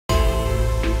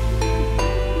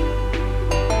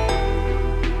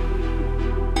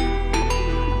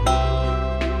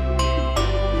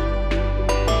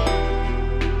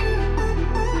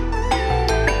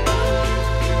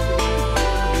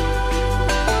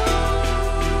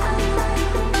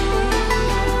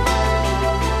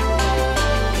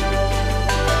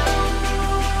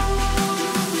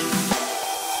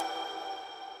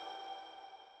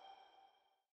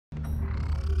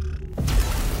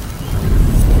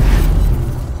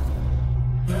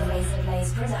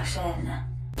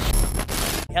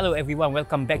Hello everyone,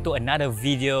 welcome back to another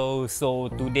video.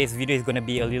 So today's video is gonna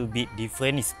be a little bit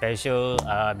different, it's special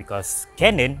because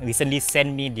Canon recently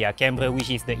sent me their camera,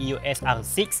 which is the EOS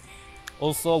R6,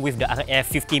 also with the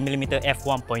 50mm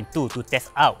F1.2 to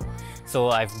test out. So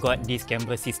I've got this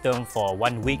camera system for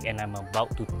 1 week and I'm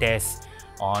about to test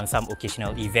on some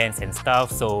occasional events and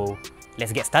stuff. So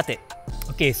let's get started.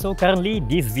 Okay, so currently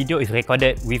this video is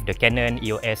recorded with the Canon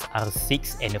EOS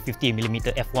R6 and the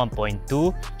 50mm F1.2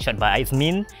 shot by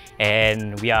Ismin,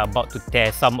 and we are about to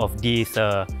test some of these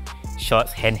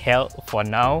shots handheld for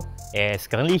now, as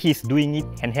currently he's doing it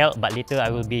handheld, but later I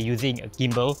will be using a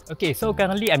gimbal. Okay, so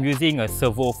currently I'm using a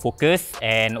servo focus,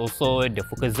 and also the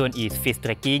focus zone is face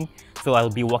tracking. So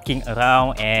I'll be walking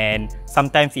around, and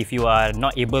sometimes if you are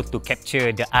not able to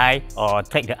capture the eye or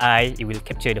track the eye, it will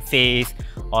capture the face,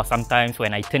 or sometimes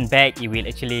when I turn back, it will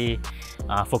actually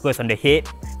focus on the head.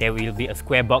 There will be a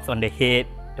square box on the head,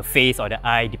 the face or the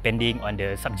eye, depending on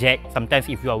the subject. Sometimes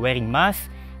if you are wearing mask,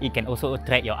 it can also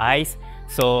track your eyes.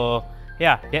 So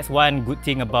yeah, that's one good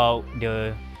thing about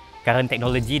the current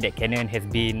technology that Canon has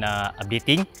been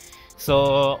updating.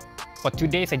 So for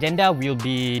today's agenda, we'll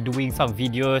be doing some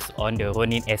videos on the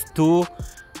Ronin S2.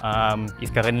 It's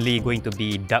currently going to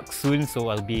be dark soon, so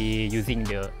I'll be using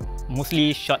the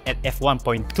mostly shot at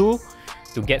f1.2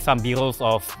 to get some b-rolls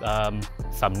of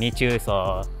some natures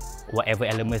or whatever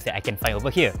elements that I can find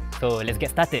over here. So let's get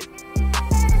started.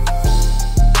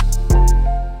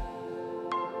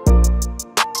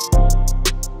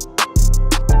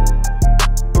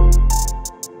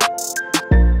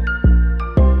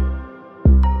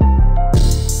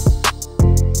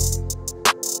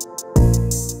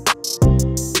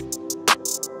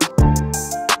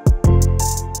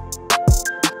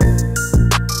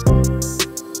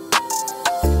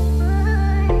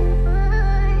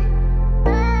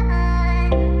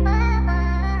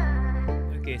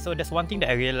 So that's one thing that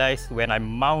I realized when I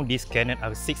mount this Canon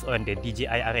R6 on the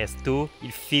DJI RS2.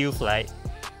 It feels like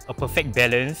a perfect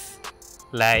balance.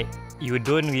 Like you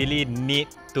don't really need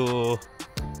to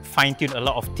fine-tune a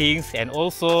lot of things, and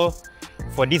also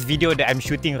for this video that I'm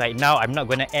shooting right now, I'm not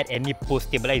gonna add any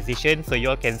post-stabilization, so you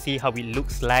all can see how it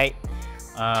looks like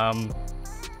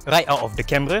right out of the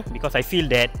camera, because I feel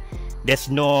that there's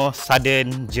no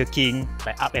sudden jerking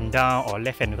like up and down or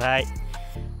left and right.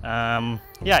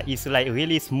 Yeah, it's like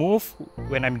really smooth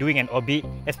when I'm doing an orbit,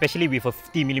 especially with a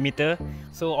 50mm.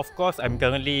 So of course I'm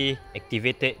currently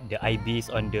activated the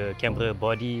IBs on the camera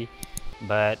body,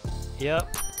 but yeah,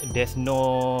 there's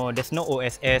no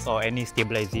OSS or any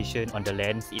stabilization on the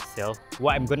lens itself.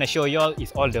 What I'm gonna show y'all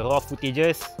is all the raw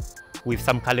footages with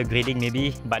some color grading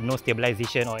maybe, but no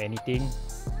stabilization or anything.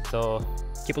 So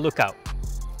keep a lookout.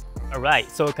 Alright,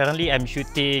 so currently I'm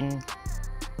shooting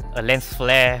a lens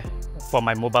flare for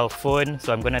my mobile phone,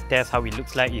 so I'm gonna test how it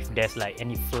looks like if there's like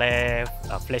any flare,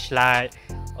 flashlight,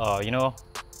 or you know,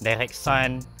 direct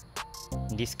sun.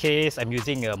 In this case, I'm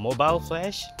using a mobile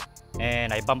flash,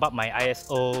 and I bump up my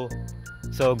ISO.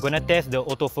 So gonna test the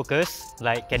autofocus,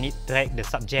 like can it track the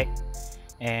subject,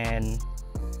 and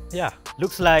yeah,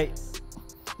 looks like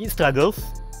it struggles.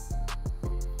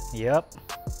 Yep.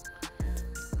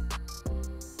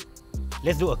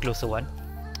 Let's do a closer one.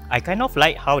 I kind of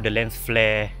like how the lens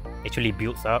flare actually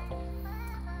builds up.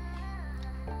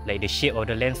 Like the shape of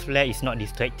the lens flare is not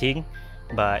distracting,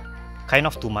 but kind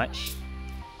of too much.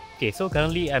 Okay, so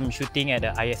currently I'm shooting at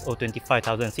the ISO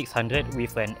 25600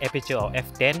 with an aperture of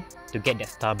f10 to get that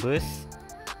starburst.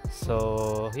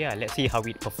 So yeah, let's see how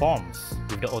it performs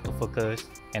with the autofocus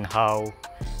and how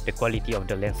the quality of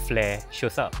the lens flare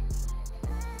shows up.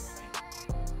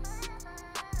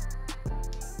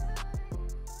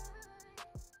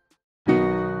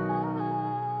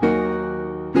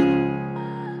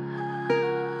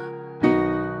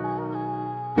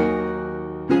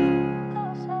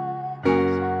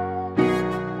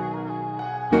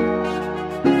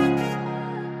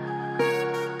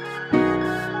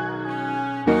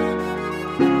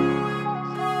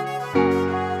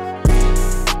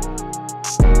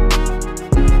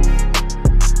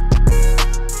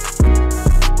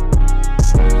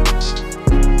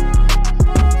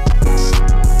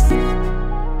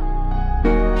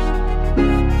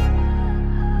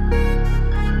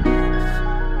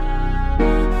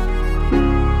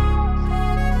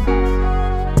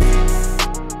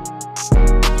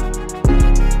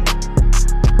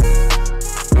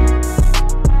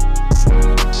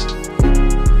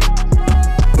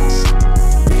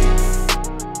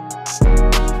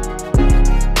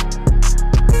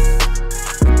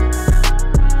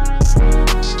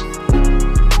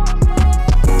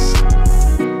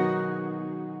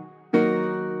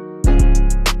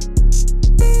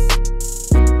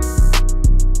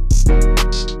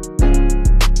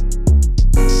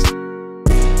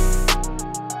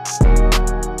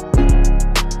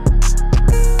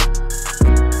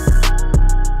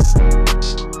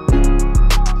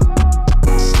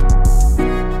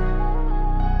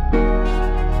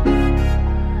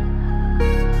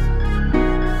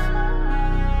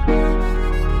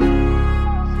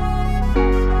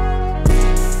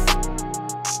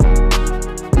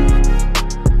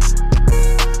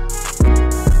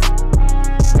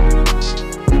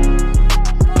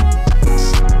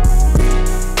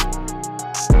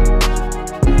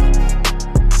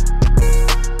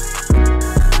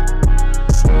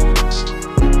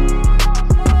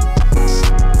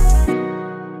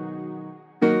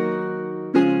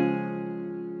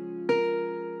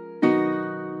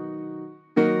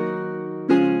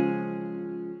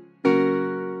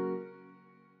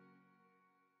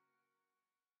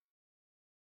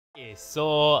 Okay,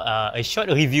 so a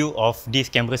short review of this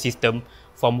camera system.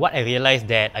 From what I realized,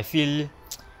 that I feel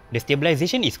the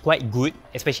stabilization is quite good,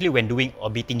 especially when doing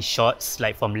orbiting shots,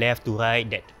 like from left to right,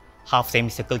 that half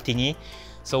semicircle thingy.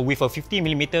 So with a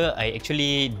 50mm, I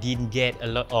actually didn't get a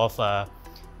lot of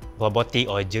robotic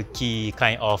or jerky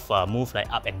kind of move,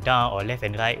 like up and down or left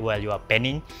and right while you are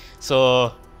panning. So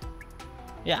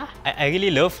yeah, I really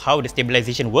love how the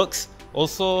stabilization works.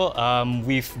 Also,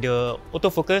 with the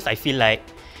autofocus, I feel like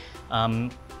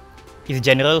it's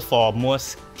general for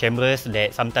most cameras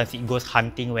that sometimes it goes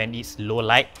hunting when it's low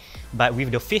light. But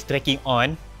with the face tracking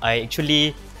on, I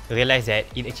actually realized that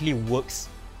it actually works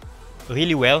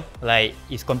really well. Like,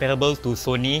 it's comparable to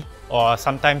Sony, or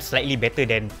sometimes slightly better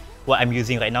than what I'm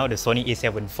using right now, the Sony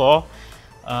A7IV.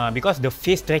 Because the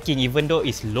face tracking, even though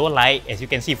it's low light, as you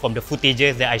can see from the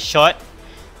footages that I shot,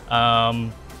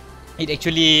 it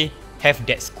actually have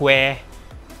that square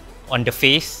on the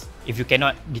face. If you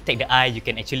cannot detect the eye, you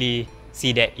can actually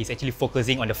see that it's actually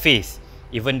focusing on the face.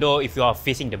 Even though if you are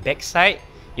facing the back side,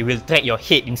 it will track your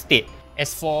head instead.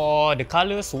 As for the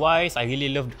colors wise, I really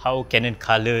loved how Canon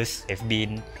colors have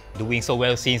been doing so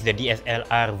well since the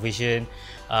DSLR version.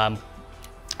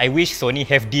 I wish Sony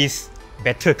have this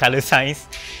better color science,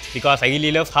 because I really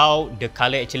love how the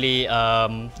color actually,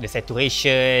 the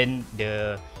saturation,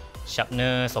 the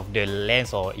sharpness of the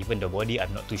lens or even the body,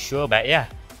 I'm not too sure. But yeah,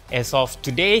 as of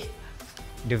today,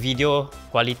 the video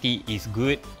quality is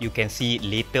good. You can see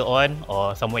later on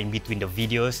or somewhere in between the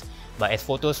videos. But as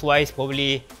photos wise,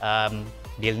 probably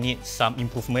they'll need some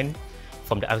improvement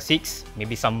from the R6,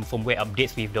 maybe some firmware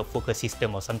updates with the focus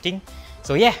system or something.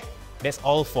 So yeah, that's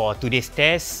all for today's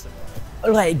test.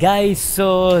 Alright guys,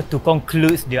 so to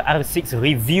conclude the R6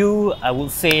 review, I would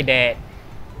say that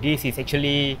this is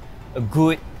actually a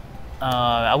good,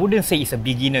 I wouldn't say it's a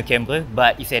beginner camera,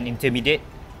 but it's an intermediate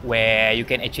where you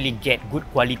can actually get good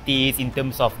qualities in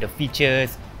terms of the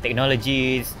features,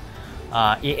 technologies,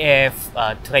 AF,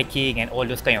 tracking and all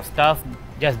those kind of stuff.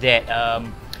 Just that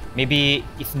maybe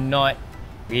it's not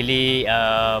really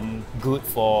good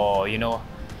for, you know,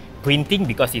 printing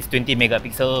because it's 20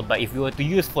 megapixel. But if you were to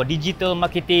use for digital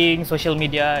marketing, social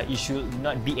media, it should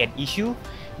not be an issue.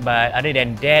 But other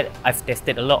than that, I've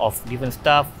tested a lot of different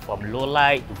stuff, from low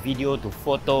light to video to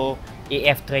photo,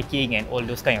 AF tracking and all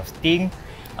those kind of things.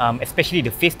 Especially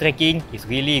the face tracking is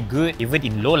really good, even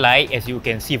in low light. As you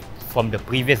can see from the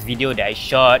previous video that I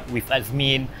shot with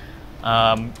Azmin,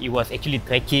 it was actually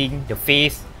tracking the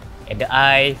face and the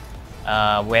eye.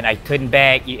 When I turn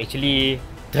back, it actually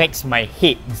tracks my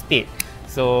head instead.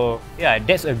 So yeah,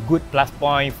 that's a good plus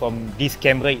point from this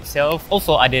camera itself.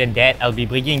 Also, other than that, I'll be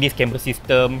bringing this camera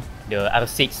system, the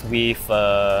R6 with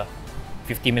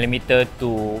 50mm,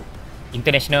 to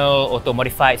International Auto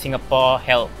Modified Singapore,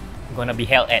 gonna be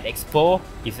held at Expo.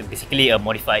 It's basically a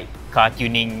modified car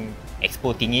tuning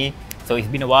expo thingy. So it's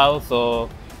been a while,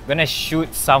 so I'm gonna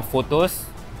shoot some photos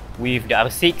with the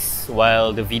R6,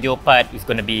 while the video part is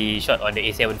gonna be shot on the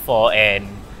A7IV and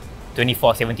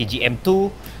 2470 GM2.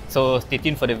 So stay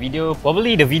tuned for the video.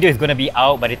 Probably the video is gonna be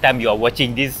out by the time you are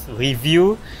watching this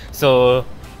review. So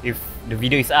if the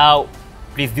video is out,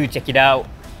 please do check it out.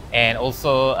 And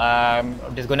also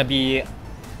there's gonna be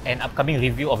an upcoming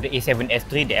review of the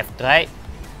A7S3 that I've tried,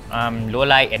 low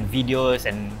light and videos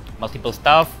and multiple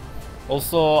stuff.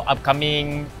 Also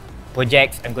upcoming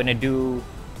projects, I'm gonna do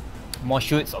more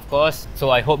shoots, of course. So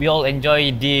I hope you all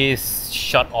enjoy this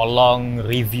short or long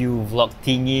review vlog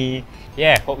thingy.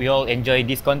 Yeah, hope you all enjoy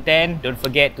this content. Don't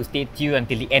forget to stay tuned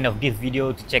until the end of this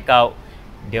video to check out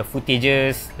the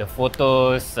footages, the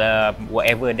photos,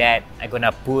 whatever that I'm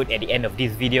gonna put at the end of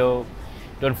this video.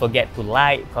 Don't forget to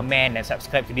like, comment and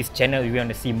subscribe to this channel if you want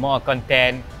to see more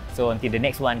content. So until the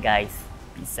next one guys,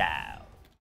 peace out.